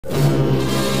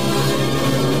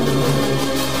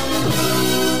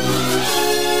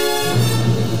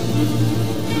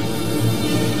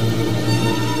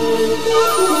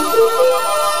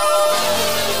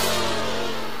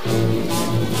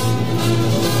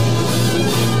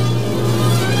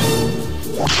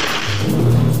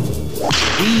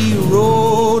He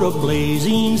rode a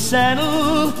blazing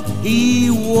saddle, he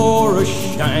wore a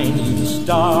shining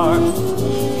star.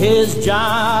 His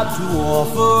job to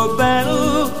offer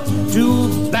battle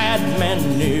to bad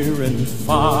men near and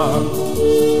far.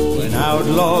 When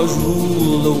outlaws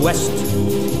ruled the West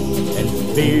and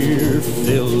fear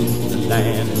filled the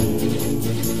land,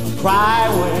 a cry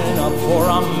went up for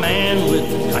a man with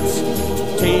guts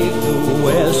to take the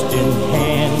West in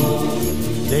hand.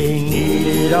 They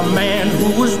needed a man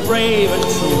who was brave and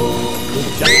true,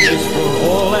 with justice for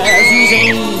all as his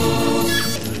aim.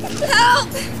 Help!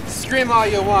 Scream all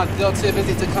you want, they're too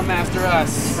busy to come after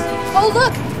us. Oh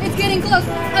look, it's getting close.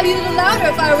 I'd be a little louder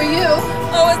if I were you.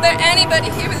 Oh, is there anybody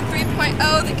here with 3.0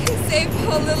 that can save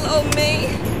poor little old me?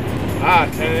 Ah,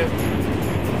 can it?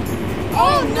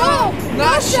 Oh no!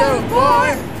 Not Sheriff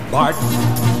Bart! Bart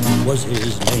was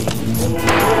his name.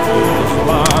 Yes,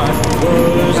 Bart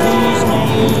was his name.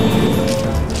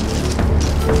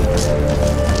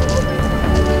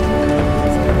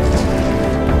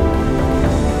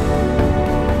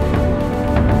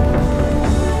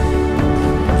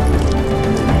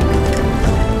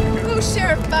 Oh,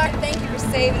 Sheriff Bart, thank you for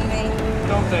saving me.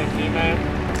 Don't thank me, man.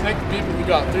 Thank the people who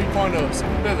got 3.0s.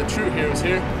 They're the true heroes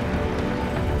here.